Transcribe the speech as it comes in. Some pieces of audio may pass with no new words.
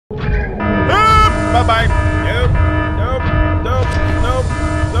Bye-bye. Nope.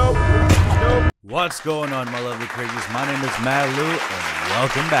 What's going on, my lovely crazies? My name is Malu, and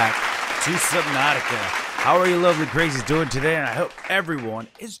welcome back to Subnautica. How are you lovely crazies doing today? And I hope everyone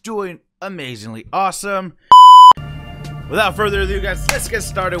is doing amazingly awesome. Without further ado, guys, let's get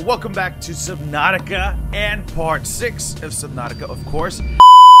started. Welcome back to Subnautica and part 6 of Subnautica, of course.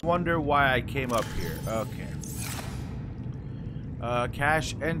 Wonder why I came up here. Okay.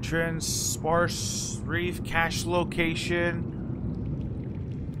 Cache entrance, sparse reef, cache location.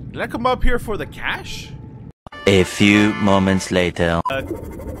 Did I come up here for the cache? A few moments later.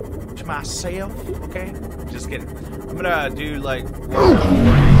 To myself, okay? Just kidding. I'm gonna do like...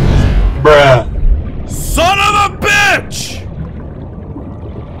 Bruh. Son of a bitch!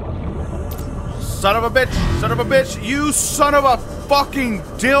 Son of a bitch! Son of a bitch! You son of a fucking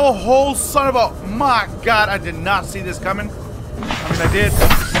dill hole! Son of a... My God, I did not see this coming. I mean, I did.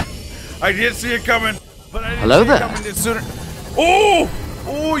 I did see it coming, but I didn't see it coming this sooner. Oh!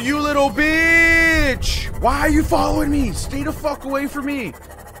 Oh, you little bitch! Why are you following me? Stay the fuck away from me!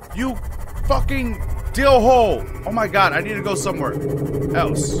 You fucking dill hole! Oh my God, I need to go somewhere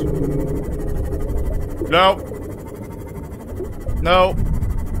else. No. No.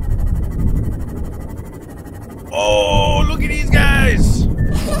 Oh, look at these guys!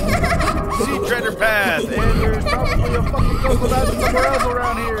 Sea treader path, and there's probably a fucking crocodile somewhere else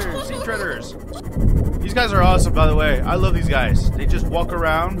around here. Sea treaders. These guys are awesome, by the way. I love these guys. They just walk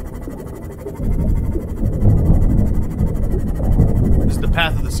around. This is the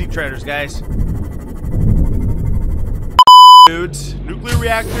path of the sea treaders, guys. Dudes, nuclear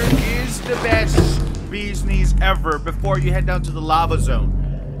reactor is the best bee's knees ever before you head down to the lava zone.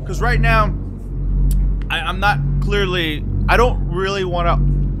 Because right now, I'm not clearly... I don't really want to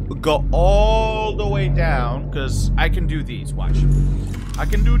go all the way down, because I can do these. Watch. I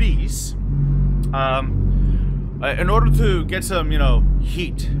can do these. In order to get some, you know,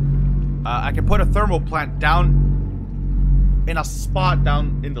 heat, I can put a thermal plant down in a spot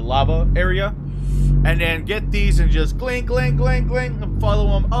down in the lava area, and then get these and just clink, clink, clink, clink, and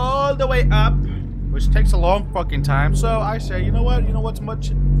follow them all the way up, which takes a long fucking time. So I say, you know what? You know what's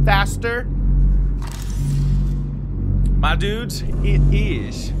much faster? My dudes, it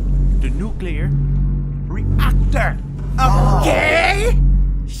is the nuclear reactor. Okay?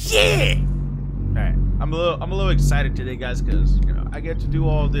 Yeah. All right. I'm a little excited today, guys, because you know I get to do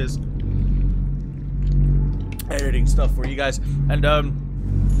all this editing stuff for you guys. And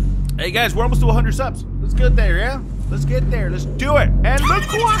hey guys, we're almost to 100 subs. Let's get there, yeah. Let's get there. Let's do it. And look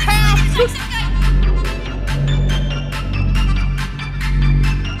who I have.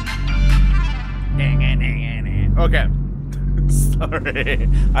 Okay. Sorry.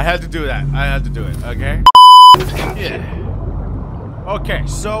 I had to do that. I had to do it, okay? Yeah. Okay,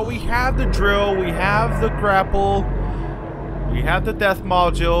 so we have the drill, we have the grapple, we have the death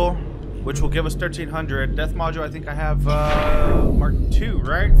module, which will give us 1300. Death module, I think I have Mark II,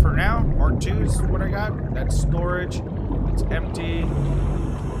 right? For now. Mark II is what I got. That's storage. It's empty.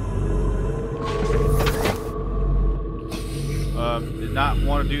 Did not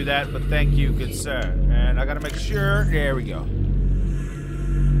want to do that, but thank you, good sir. And I gotta make sure. There we go.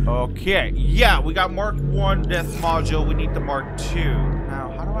 Okay, yeah, we got Mark 1 death module. We need the Mark 2.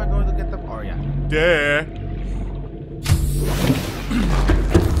 Now, how do I go to get them? Oh, yeah. Duh.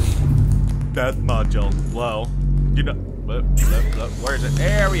 Death module. Well, you know, look, where is it?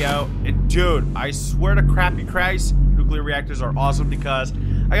 There we go. And dude, I swear to crappy Christ, nuclear reactors are awesome because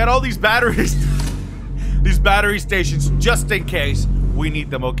I got all these batteries. These battery stations just in case we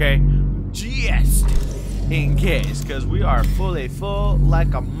need them, okay? Just in case, because we are fully full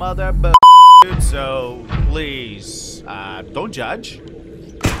like a mother b****. So please, don't judge.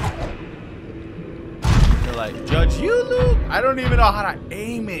 They're like, judge you, Luke? I don't even know how to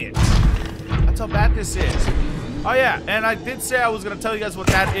aim it. That's how bad this is. Oh yeah, and I did say I was gonna tell you guys what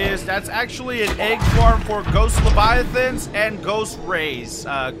that is. That's actually an egg farm for ghost leviathans and ghost rays.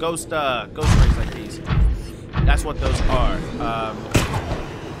 Ghost rays like these. That's what those are.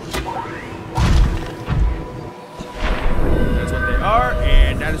 That's what they are,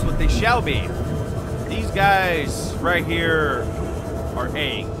 and that is what they shall be. These guys right here are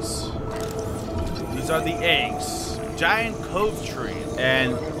eggs. These are the eggs. Giant cove tree.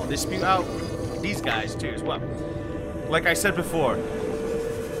 And they spew out these guys too as well. Like I said before,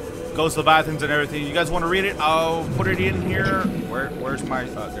 ghost leviathans and everything. You guys want to read it? I'll put it in here. Where's my...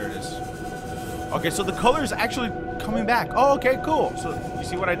 Oh, there it is. Okay, so the color is actually coming back. Oh, okay, cool. So, you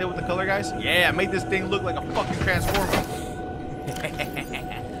see what I did with the color, guys? Yeah, I made this thing look like a fucking transformer.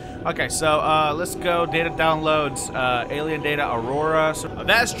 Okay, so let's go. Data downloads. Alien data Aurora. So, a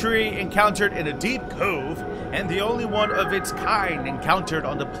vast tree encountered in a deep cove, and the only one of its kind encountered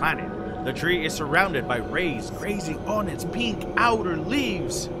on the planet. The tree is surrounded by rays grazing on its pink outer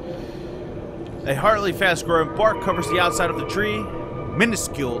leaves. A hardly fast-growing bark covers the outside of the tree.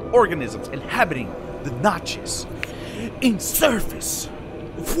 Minuscule organisms inhabiting the notches in surface.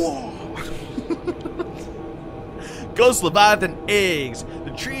 Whoa! Ghost Leviathan eggs.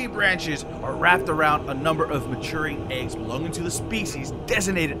 The tree branches are wrapped around a number of maturing eggs belonging to the species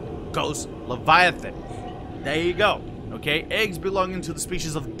designated Ghost Leviathan. There you go. Okay, eggs belonging to the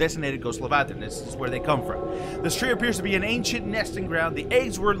species of designated Ghost Leviathan. This is where they come from. This tree appears to be an ancient nesting ground. The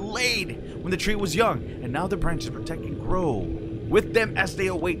eggs were laid when the tree was young, and now the branches protect and grow with them as they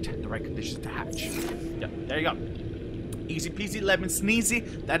await the right conditions to hatch. Yep, there you go. Easy peasy lemon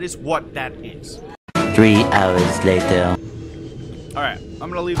sneezy. That is what that is. 3 hours later. Alright, I'm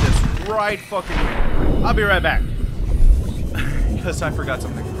gonna leave this right fucking here. I'll be right back. Because I forgot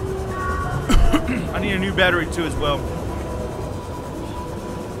something. I need a new battery too as well.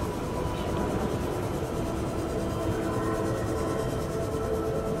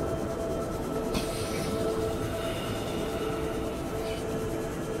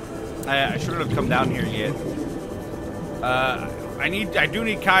 I shouldn't have come down here yet. I do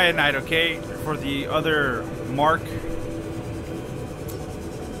need kyanite, okay, for the other mark.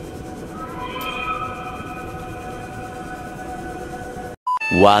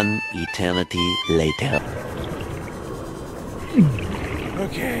 One eternity later.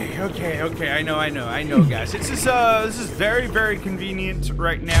 Okay. I know, guys. This is very, very convenient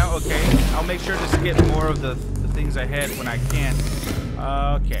right now. Okay, I'll make sure to get more of the things I had when I can.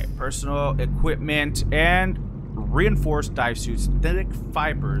 Okay, personal equipment and reinforced dive suits, synthetic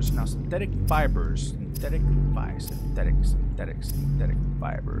fibers. Now, synthetic fibers.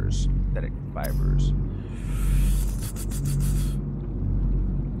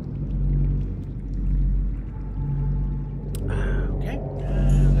 Okay,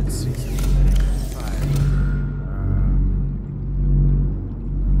 let's see.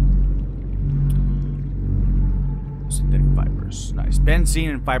 Synthetic fibers. Nice. Benzene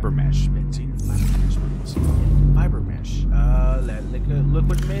and fiber mesh. Fiber mesh.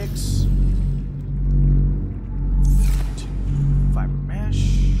 Liquid mix. Fiber mesh.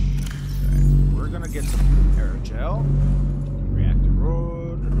 Okay. We're gonna get some aerogel. Reactor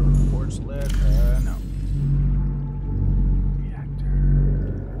road. Quartz lead. No. Reactor.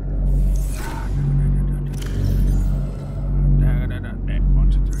 One,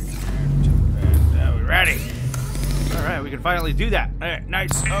 two, three. We're ready. All right, we can finally do that. All right,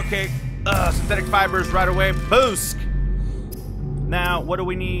 nice. Okay. Synthetic fibers right away. Boost. Now, what do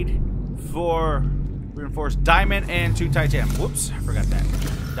we need for reinforced diamond and 2 titanium? Whoops, I forgot that.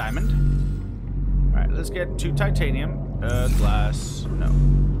 Diamond. All right, let's get 2 titanium. Glass. No.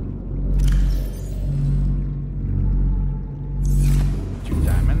 2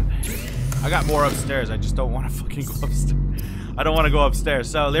 diamond. I got more upstairs. I just don't want to fucking go upstairs. I don't want to go upstairs.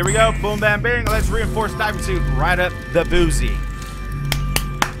 So there we go. Boom, bam, bing. Let's reinforce diving suit right up the boozy.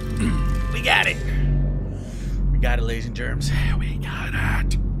 We got it. We got it, ladies and germs. We got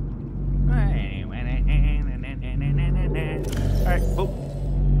it. Alright, boom.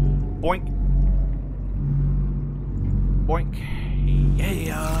 Boink. Boink.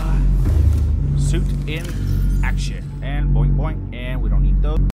 Yeah. Suit in action. And boink, boink. And we don't need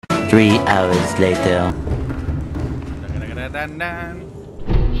those. 3 hours later.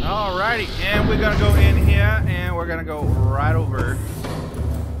 Alrighty. And we're gonna go in here. And we're gonna go right over.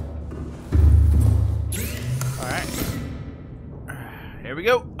 Alright. Here we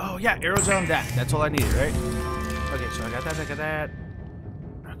go. Oh, yeah, aerogel on that. That's all I needed, right? Okay, so I got that,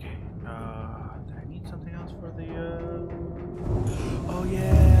 Okay. Did I need something else for the, Oh,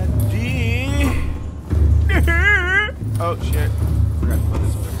 yeah, Oh, shit. Forgot to put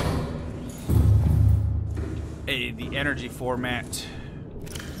this away. Hey, the energy format.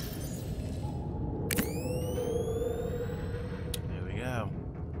 There we go.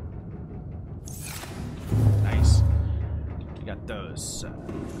 Nice. We got those.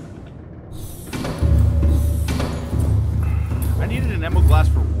 I needed an emerald glass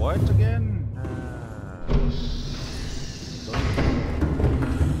for what again?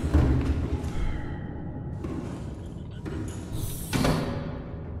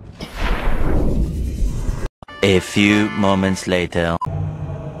 A few moments later.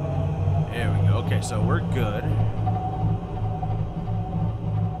 There we go. Okay, so we're good.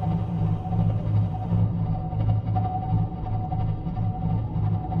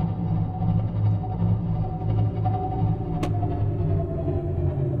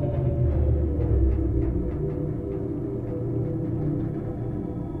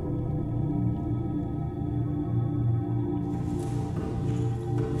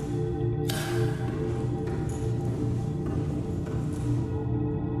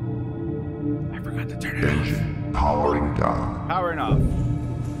 squaring off.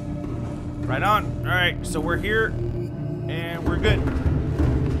 Right on. All right, so we're here, and we're good.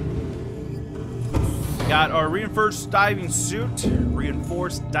 Got our reinforced diving suit.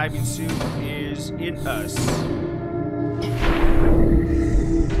 Reinforced diving suit is in us.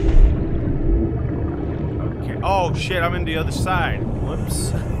 Okay. Oh shit! I'm in the other side.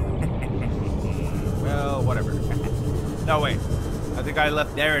 Whoops. Well, whatever. No wait. I think I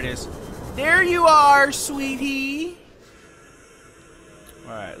left. There it is. There you are, sweetie.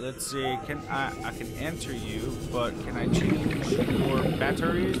 All right. Let's see. Can I can enter you, but can I change your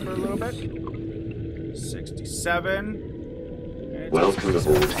batteries for a little bit? 67. Welcome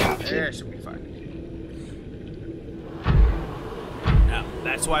aboard, Captain. Yeah, should be fine. Now,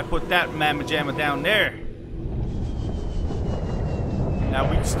 that's why I put that mamma jamma down there. Now,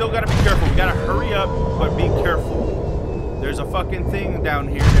 we still gotta be careful. We gotta hurry up, but be careful. There's a fucking thing down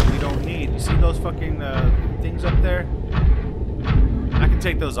here that we don't need. You see those fucking things up there? I can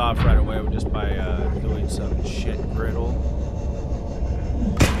take those off right away just by doing some shit griddle.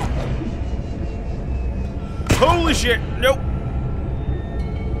 Holy shit! Nope.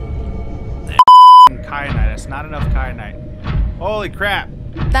 Kyanite. That's not enough kyanite. Holy crap!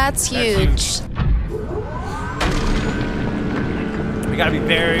 That's huge. We gotta be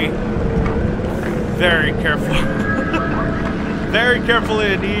very, very careful. Very careful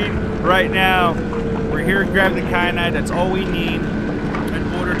indeed. Right now, we're here to grab the kyanite. That's all we need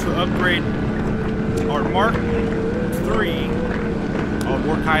in order to upgrade our Mark III. Oh,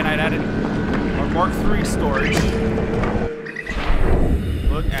 more kyanite added. Mark III storage.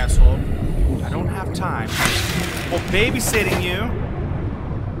 Look, asshole. I don't have time. Well, babysitting you.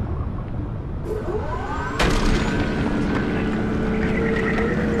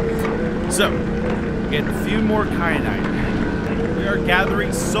 So, get a few more kyanite. We are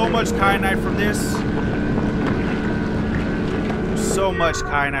gathering so much kyanite from this. So much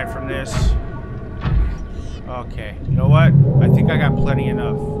kyanite from this. Okay, you know what? I think I got plenty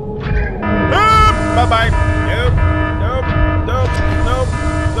enough. Bye-bye. Nope. Nope. Nope. Nope.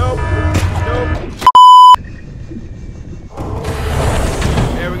 Nope. Nope.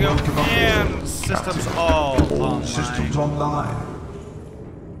 There we go. And systems all online. Systems online.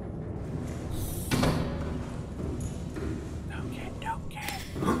 Okay. Okay.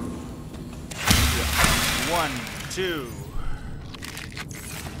 1, 2.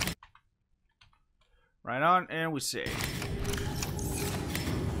 Right on, and we save.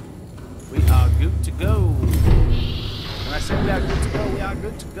 We are good to go. When I say we are good to go, we are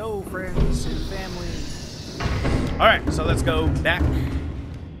good to go, friends and family. Alright, so let's go back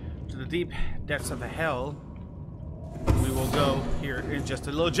to the deep depths of the hell. We will go here in just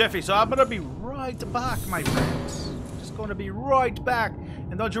a little jiffy. So I'm going to be right back, my friends. Just going to be right back.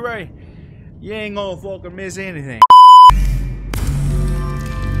 And don't you worry, you ain't going to fucking miss anything.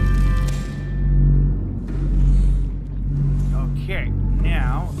 Okay,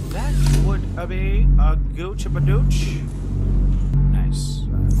 now that would be a gooch-a-badooch. Nice.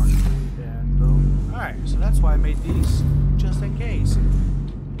 And boom. Alright, so that's why I made these, just in case.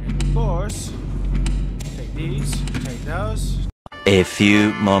 And of course, take these, take those. A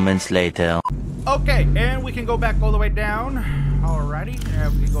few moments later. Okay, and we can go back all the way down. Alrighty,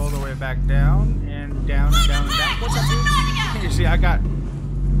 and we can go all the way back down, and down, and down, and down. What's up, dude? You see, I got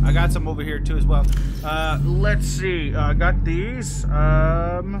some over here too as well. Let's see. I got these.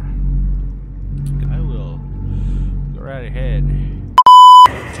 I will go right ahead.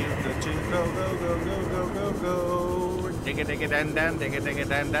 Go, go, go, go, go, go, go. Dig it, down, dig it,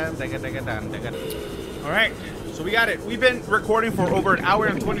 down, dig it, down, dig it. All right, so we got it. We've been recording for over an hour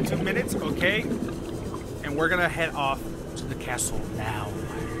and 22 minutes. Okay, and we're gonna head off to the castle now.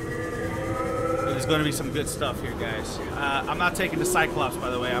 There's going to be some good stuff here, guys. I'm not taking the Cyclops, by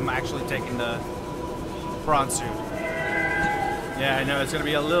the way. I'm actually taking the prawn suit. Yeah, I know. It's going to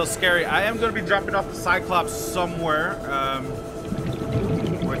be a little scary. I am going to be dropping off the Cyclops somewhere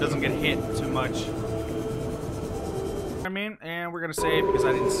where it doesn't get hit too much. I mean, and we're going to save because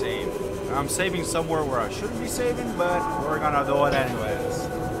I didn't save. I'm saving somewhere where I shouldn't be saving, but we're going to do it anyways.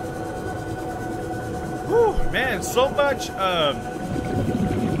 Whew, man, so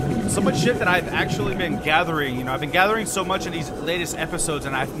much shit that I've actually been gathering. You know, I've been gathering so much in these latest episodes,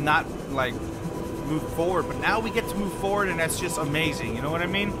 and I've not like moved forward. But now we get to move forward, and that's just amazing. You know what I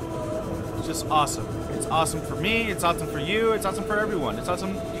mean? It's just awesome. It's awesome for me. It's awesome for you. It's awesome for everyone. It's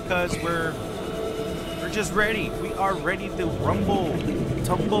awesome because we're just ready. We are ready to rumble,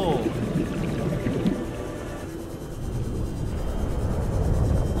 tumble.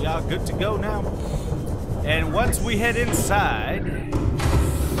 We are good to go now. And once we head inside.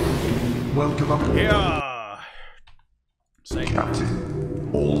 Welcome aboard. Yeah. Say Captain.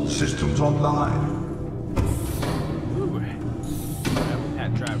 All systems online. Ooh.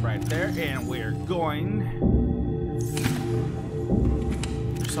 That drive right there, and we're going.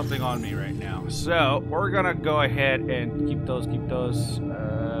 There's something on me right now, so we're gonna go ahead and keep those.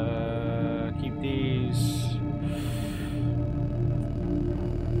 Keep these.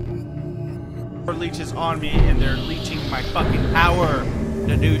 Leeches on me, and they're leeching my fucking power.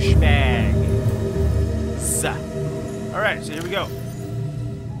 The douchebag. Alright, so here we go.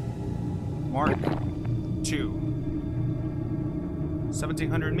 Mark 2.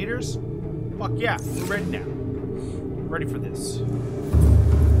 1,700 meters? Fuck yeah, we're ready now. Ready for this.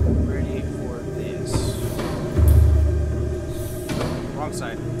 Ready for this. Wrong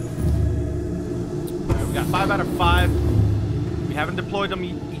side. Alright, we got 5 out of 5. We haven't deployed them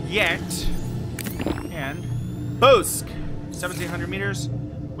yet. And boost! 1,700 meters.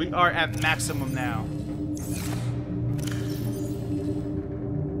 We are at maximum now.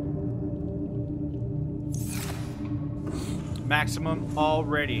 Maximum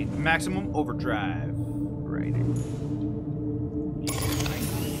already. Maximum overdrive. Right.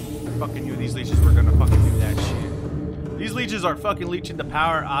 I fucking knew these leeches were gonna fucking do that shit. These leeches are fucking leeching the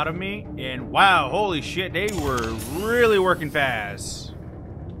power out of me. And wow, holy shit, they were really working fast.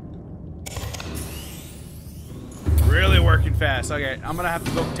 Really working fast. Okay, I'm gonna have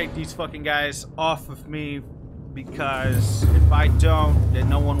to go take these fucking guys off of me, because if I don't, then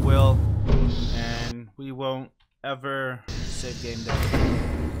no one will, and we won't ever save game day.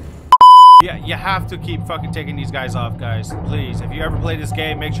 Yeah, you have to keep fucking taking these guys off, guys. Please, if you ever play this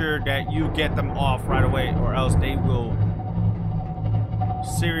game, make sure that you get them off right away, or else they will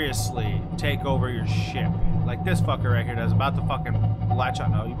seriously take over your ship. Like this fucker right here that's about to fucking latch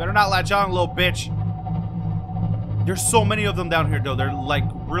on. No, you better not latch on, little bitch. There's so many of them down here, though. They're, like,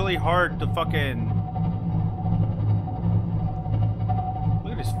 really hard to fucking...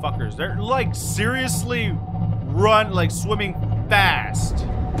 Look at these fuckers. They're, like, seriously like, swimming fast.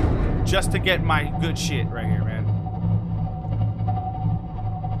 Just to get my good shit right here, man.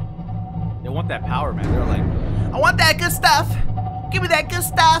 They want that power, man. They're like, I want that good stuff. Give me that good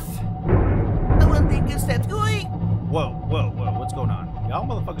stuff. I want that good stuff. Whoa, whoa, whoa. What's going on? Y'all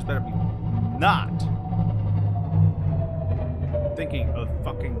motherfuckers better be not thinking of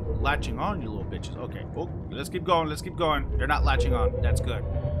fucking latching on, you little bitches. Okay, well, let's keep going. Let's keep going. They're not latching on. That's good.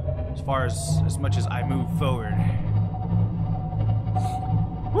 As far as much as I move forward.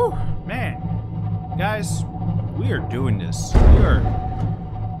 Whew, man. Guys, we are doing this. We are...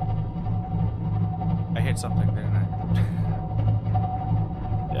 I hit something, didn't I?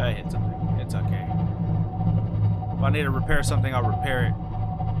 Yeah, I hit something. It's okay. If I need to repair something, I'll repair it.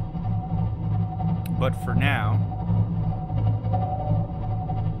 But for now...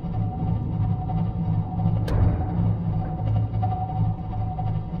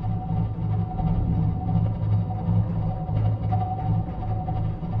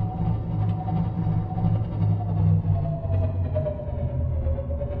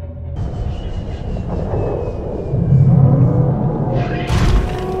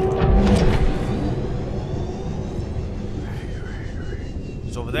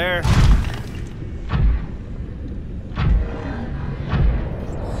 over there.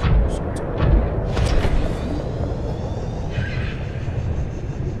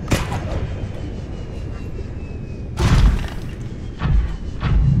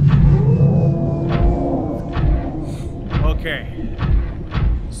 Okay.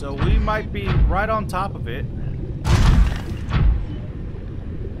 So we might be right on top of it.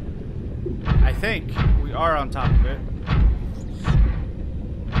 I think we are on top of it.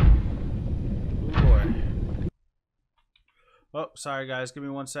 Oh, sorry guys, give me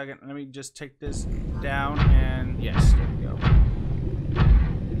 1 second. Let me just take this down and yes, there we go.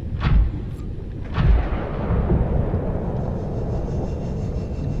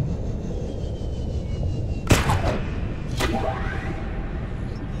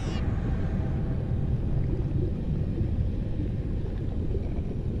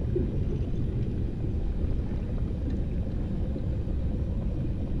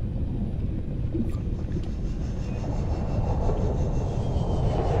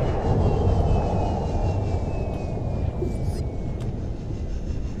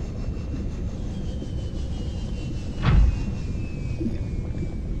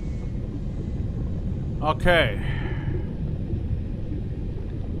 Okay.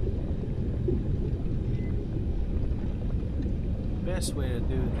 Best way to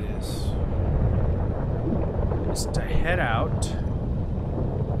do this is to head out. See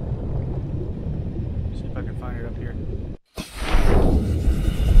if I can find it up here.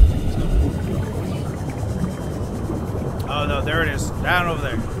 Oh no, there it is. Down over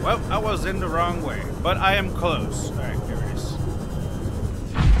there. Well, I was in the wrong way, but I am close. Alright, there it is.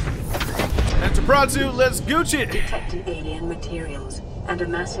 Enter Pratsu, let's gooch it! Detecting alien materials and a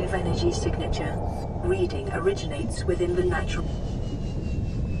massive energy signature. Reading originates within the natural...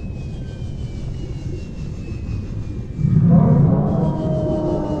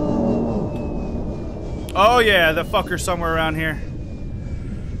 Oh yeah, the fucker's somewhere around here.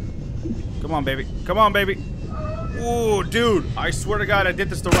 Come on, baby. Come on, baby. Ooh, dude, I swear to God I did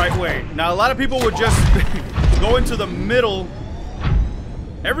this the right way. Now, a lot of people would just go into the middle.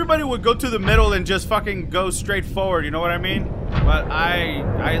 Everybody would go to the middle and just fucking go straight forward, you know what I mean? But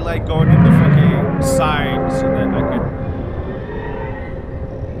I like going in the fucking sides so that I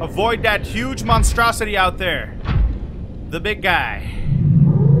could avoid that huge monstrosity out there. The big guy.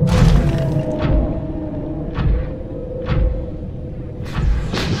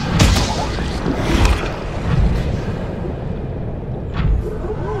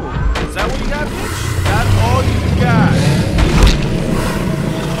 Is that what you got, bitch? That all you got?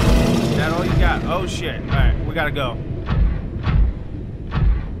 Is that all you got? Oh shit. Alright, we gotta go.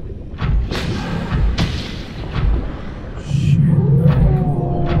 Shit.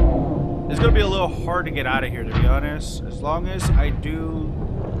 Cool. It's gonna be a little hard to get out of here, to be honest. As long as I do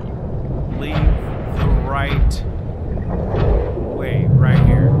leave the right way, right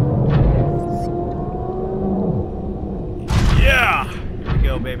here. Yeah! Here we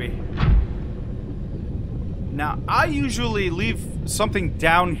go, baby. Now, I usually leave something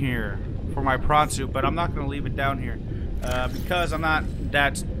down here for my prawn suit, but I'm not going to leave it down here because I'm not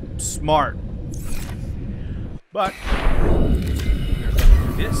that smart. But, we're going to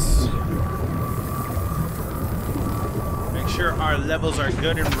do this. Make sure our levels are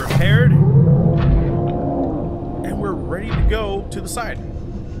good and repaired. And we're ready to go to the side.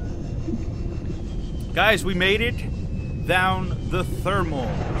 Guys, we made it down the thermal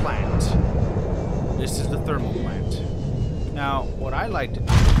plant. This is the thermal plant. Now, what I like to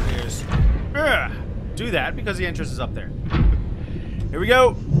do is do that because the entrance is up there. Here we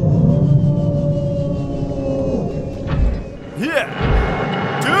go. Yeah.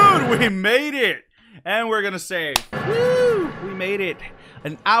 Dude, we made it. And we're going to save. Woo! We made it.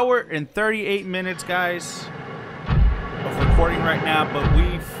 1 hour and 38 minutes, guys, of recording right now, but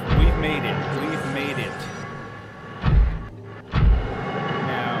we've made it. We've made it.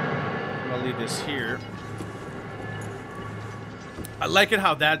 Leave this here. I like it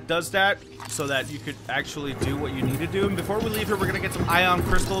how that does that so that you could actually do what you need to do. And before we leave here, we're gonna get some ion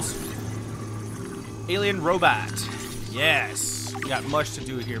crystals. Alien robot. Yes, we got much to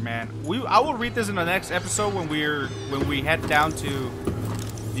do here, man. I will read this in the next episode when we head down to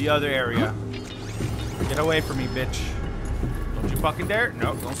the other area. Get away from me, bitch. Don't you fucking dare.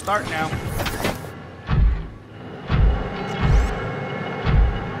 No, don't start now.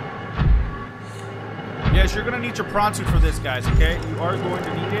 Yes, you're gonna need your prawn suit for this, guys, okay? You are going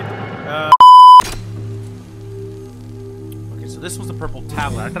to need it. Okay, so this was the purple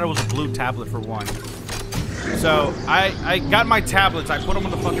tablet. I thought it was a blue tablet for one. So, I got my tablets. I put them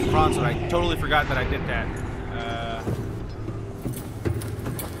on the fucking prawn suit. I totally forgot that I did that.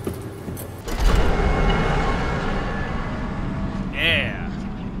 Yeah.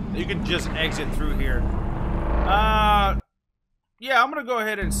 You can just exit through here. Yeah, I'm gonna go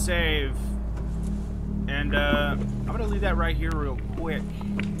ahead and save. And, I'm gonna leave that right here real quick.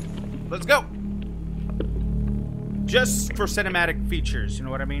 Let's go! Just for cinematic features, you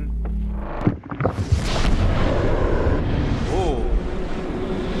know what I mean? Whoa.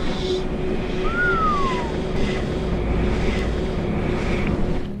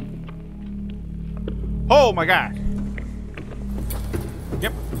 Oh my god.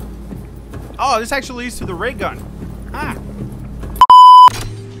 Yep. Oh, this actually leads to the ray gun. Ah.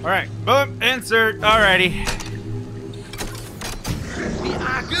 Alright, boom, insert. Alrighty. We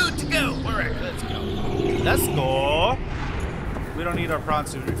are good to go. Alright, let's go. Let's go. We don't need our prawn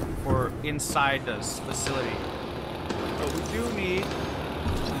suit for inside this facility. But we do need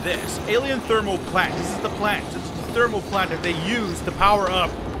this. Alien thermal plant. This is the plant. This is the thermal plant that they use to power up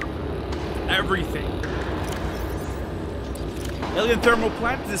everything. Alien thermal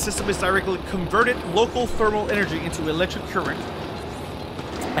plant. This system is directly converted local thermal energy into electric current.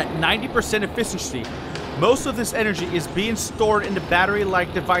 At 90% efficiency, most of this energy is being stored in the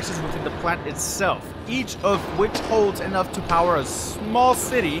battery-like devices within the plant itself, each of which holds enough to power a small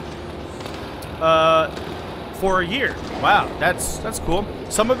city for a year. Wow, that's cool.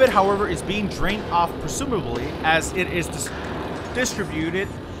 Some of it, however, is being drained off, presumably, as it is distributed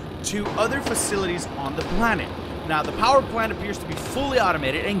to other facilities on the planet. Now, the power plant appears to be fully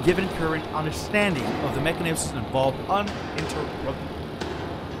automated and given current understanding of the mechanisms involved uninterrupted.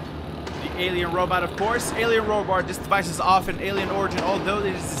 The alien robot, of course. Alien robot, this device is often alien origin, although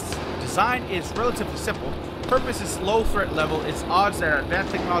its design is relatively simple. Purpose is low threat level. Its odds that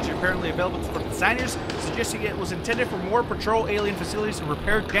advanced technology apparently available for designers, suggesting it was intended for more patrol alien facilities and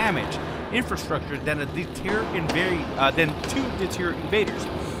repair damage infrastructure than to deter invaders.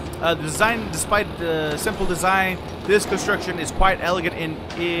 The design, despite the simple design, this construction is quite elegant in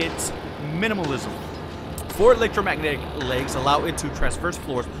its minimalism. 4 electromagnetic legs allow it to traverse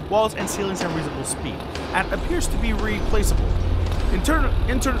floors, walls, and ceilings at reasonable speed, and appears to be replaceable.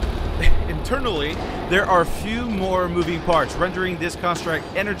 Internally, there are few more moving parts, rendering this construct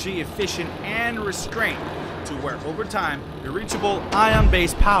energy efficient and restrained, to where over time, the reachable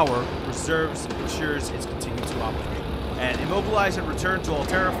ion-based power reserves ensures its continued to operate, and immobilize and return to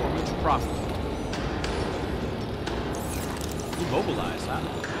Altera for mutual profit. Immobilize, huh?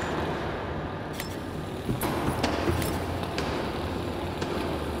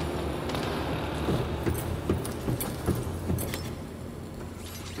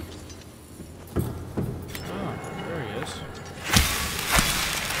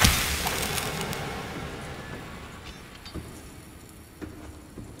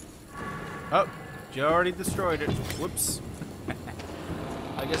 Oh, you already destroyed it. Whoops.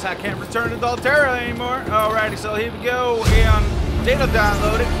 I guess I can't return to Altera anymore. Alrighty, so here we go. And data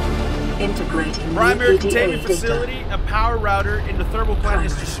downloaded. Integrating Primary EDA containment data. facility. A power router in the thermal plant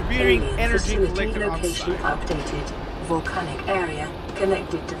is distributing Alien energy facility collected on location site. updated. Volcanic area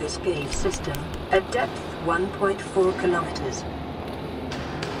connected to this cave system at depth 1.4 kilometers.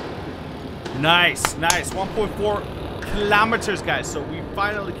 Nice, nice. 1.4 kilometers, guys. So we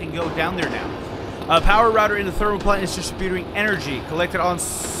finally can go down there now. A power router in the thermal plant is distributing energy collected on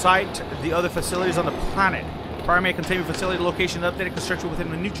site. The other facilities on the planet. Primary containment facility location updated construction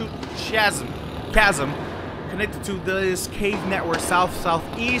within the neutral chasm connected to this cave network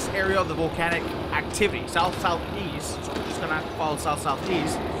south-southeast area of the volcanic activity. South-southeast. So we're just gonna have to follow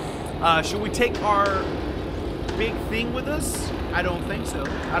south-southeast. Should we take our big thing with us? I don't think so.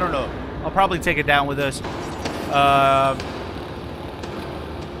 I don't know. I'll probably take it down with us.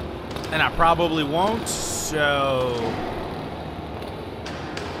 And I probably won't, so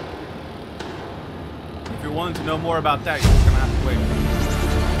if you're wanting to know more about that, you're just gonna have to wait.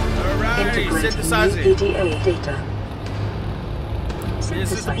 Alrighty, synthesizing. EDA data.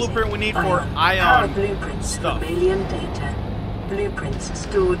 This is the blueprint we need for Power ion blueprints stuff. from alien data. Blueprints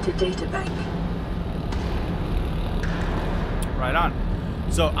stored to data bank. Right on.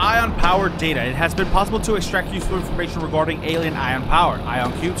 So, ion-powered data. It has been possible to extract useful information regarding alien ion power.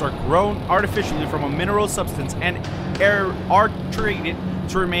 Ion cubes are grown artificially from a mineral substance and are treated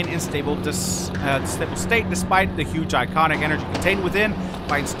to remain in stable state despite the huge iconic energy contained within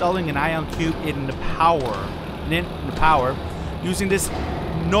by installing an ion cube in the power. Using this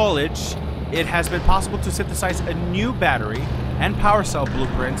knowledge, it has been possible to synthesize a new battery and power cell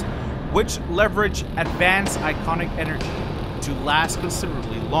blueprints which leverage advanced iconic energy to last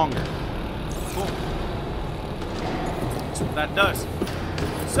considerably longer. Cool. That's what that does.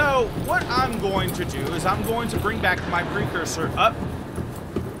 So, what I'm going to do is I'm going to bring back my precursor up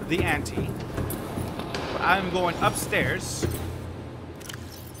the ante. I'm going upstairs.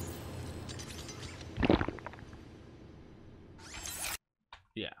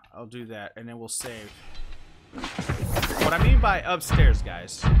 Yeah, I'll do that, and then we'll save. What I mean by upstairs,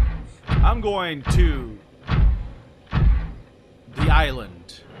 guys, I'm going to the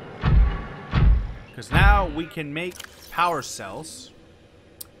island, because now we can make power cells,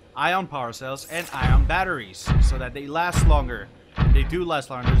 ion power cells, and ion batteries, so that they last longer. And they do last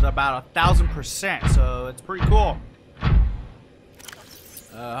longer. There's about 1,000%, so it's pretty cool.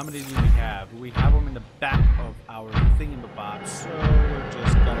 How many do we have? We have them in the back of our thingamabob, so we're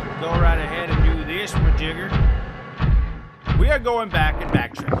just gonna go right ahead and do this, majigger. We are going back and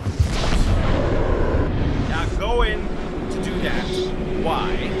backtrack. Now go in to do that.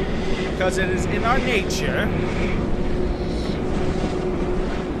 Why? Because it is in our nature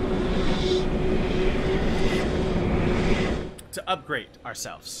to upgrade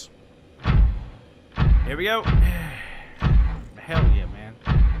ourselves. Here we go. Hell yeah, man.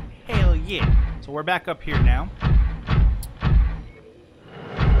 Hell yeah. So we're back up here now.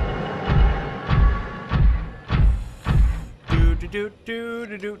 Do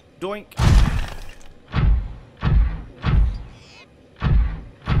doink.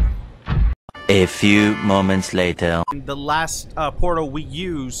 A few moments later. The last portal we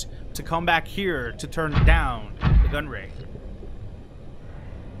use to come back here to turn down the gun ray.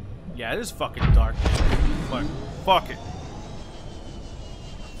 Yeah, it is fucking dark. But fuck it.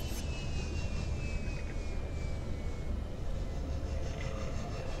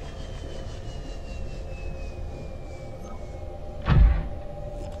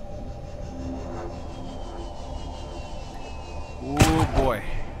 Oh boy.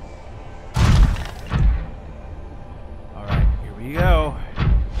 Alright, here we go.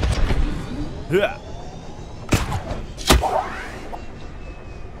 Yeah.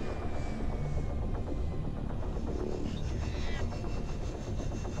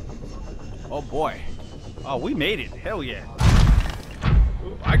 Oh boy. Oh, we made it. Hell yeah.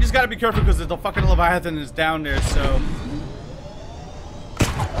 I just gotta be careful because the fucking Leviathan is down there, so.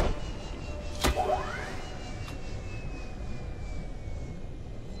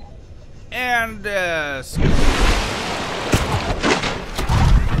 And,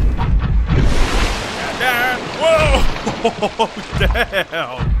 whoa!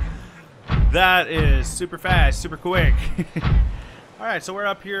 Damn! That is super fast, super quick. Alright, so we're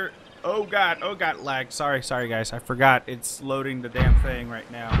up here. Oh god, lag. Sorry guys, I forgot. It's loading the damn thing right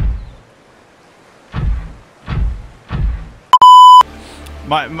now.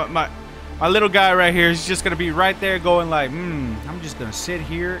 My little guy right here is just gonna be right there going like, I'm just gonna sit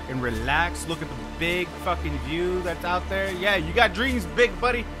here and relax, look at the big fucking view that's out there. Yeah, you got dreams, big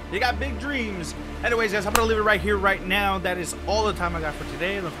buddy. You got big dreams. Anyways, guys, I'm gonna leave it right here, right now. That is all the time I got for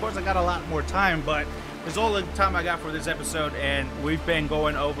today. And of course, I got a lot more time, but it's all the time I got for this episode. And we've been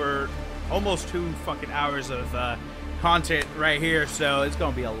going over almost 2 fucking hours of content right here. So it's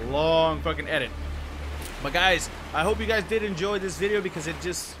gonna be a long fucking edit. But guys, I hope you guys did enjoy this video because it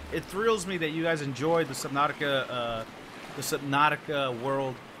thrills me that you guys enjoyed the Subnautica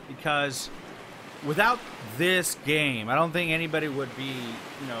world, because without this game, I don't think anybody would be,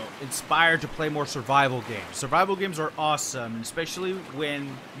 you know, inspired to play more survival games. Survival games are awesome, especially when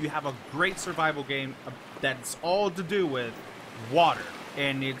you have a great survival game that's all to do with water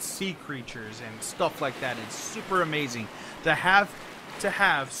and it's sea creatures and stuff like that. It's super amazing to have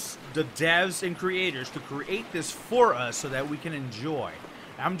the devs and creators to create this for us so that we can enjoy.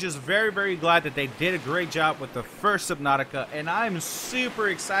 I'm just very, very glad that they did a great job with the first Subnautica, and I'm super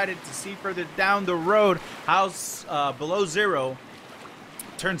excited to see further down the road how Below Zero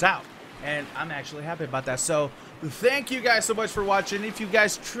turns out, and I'm actually happy about that. So thank you guys so much for watching. If you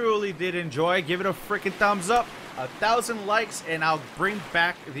guys truly did enjoy, give it a freaking thumbs up, 1,000 likes, and I'll bring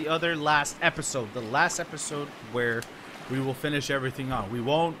back the last episode, the last episode where we will finish everything on. We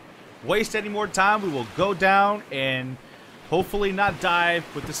won't waste any more time. We will go down and hopefully not die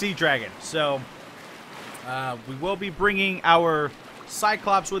with the sea dragon. So we will be bringing our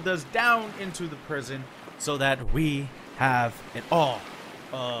Cyclops with us down into the prison so that we have it all.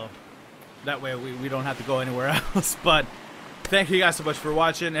 That way we don't have to go anywhere else. But thank you guys so much for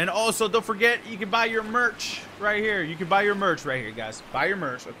watching. And also, don't forget, you can buy your merch right here. You can buy your merch right here, guys. Buy your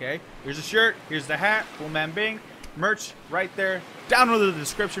merch, okay? Here's a shirt. Here's the hat. Cool Man Bing. Merch right there down in the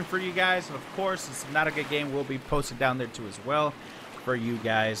description for you guys. And of course, the Subnautica game will be posted down there too as well for you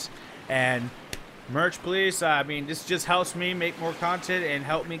guys. And merch, please. I mean, this just helps me make more content and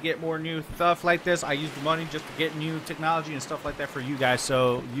help me get more new stuff like this. I use the money just to get new technology and stuff like that for you guys,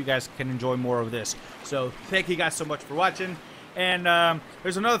 so you guys can enjoy more of this. So thank you guys so much for watching. And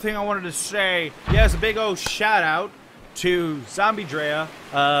there's another thing I wanted to say. Yes, a big old shout out to Zombie Drea.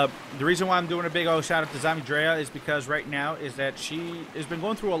 The reason why I'm doing a big old shout out to Zombie Drea is because right now is that she has been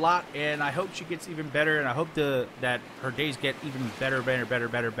going through a lot, and I hope she gets even better, and I hope that her days get even better.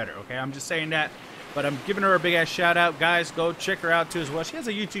 Okay, I'm just saying that, but I'm giving her a big ass shout out. Guys, go check her out too as well. She has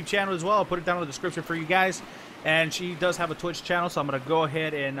a YouTube channel as well. I'll put it down in the description for you guys, and she does have a Twitch channel, so I'm gonna go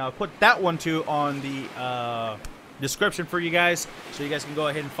ahead and put that one too on the description for you guys, so you guys can go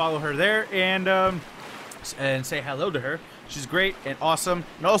ahead and follow her there and say hello to her. She's great and awesome.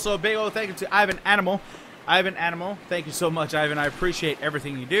 And also a big old thank you to Ivanimal. Ivanimal, thank you so much, Ivan. I appreciate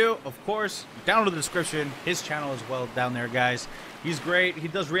everything you do. Of course, down in the description, his channel as well down there, guys. He's great. He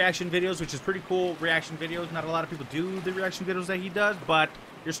does reaction videos, which is pretty cool. Reaction videos. Not a lot of people do the reaction videos that he does, but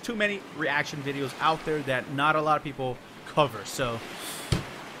there's too many reaction videos out there that not a lot of people cover. So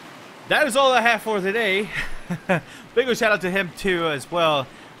that is all I have for today. Big old shout out to him too as well.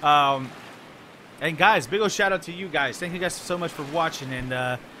 And guys, big old shout out to you guys. Thank you guys so much for watching,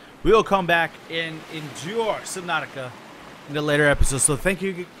 and we will come back and endure Subnautica in the later episodes. So thank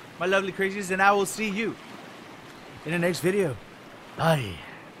you, my lovely crazies, and I will see you in the next video. Bye.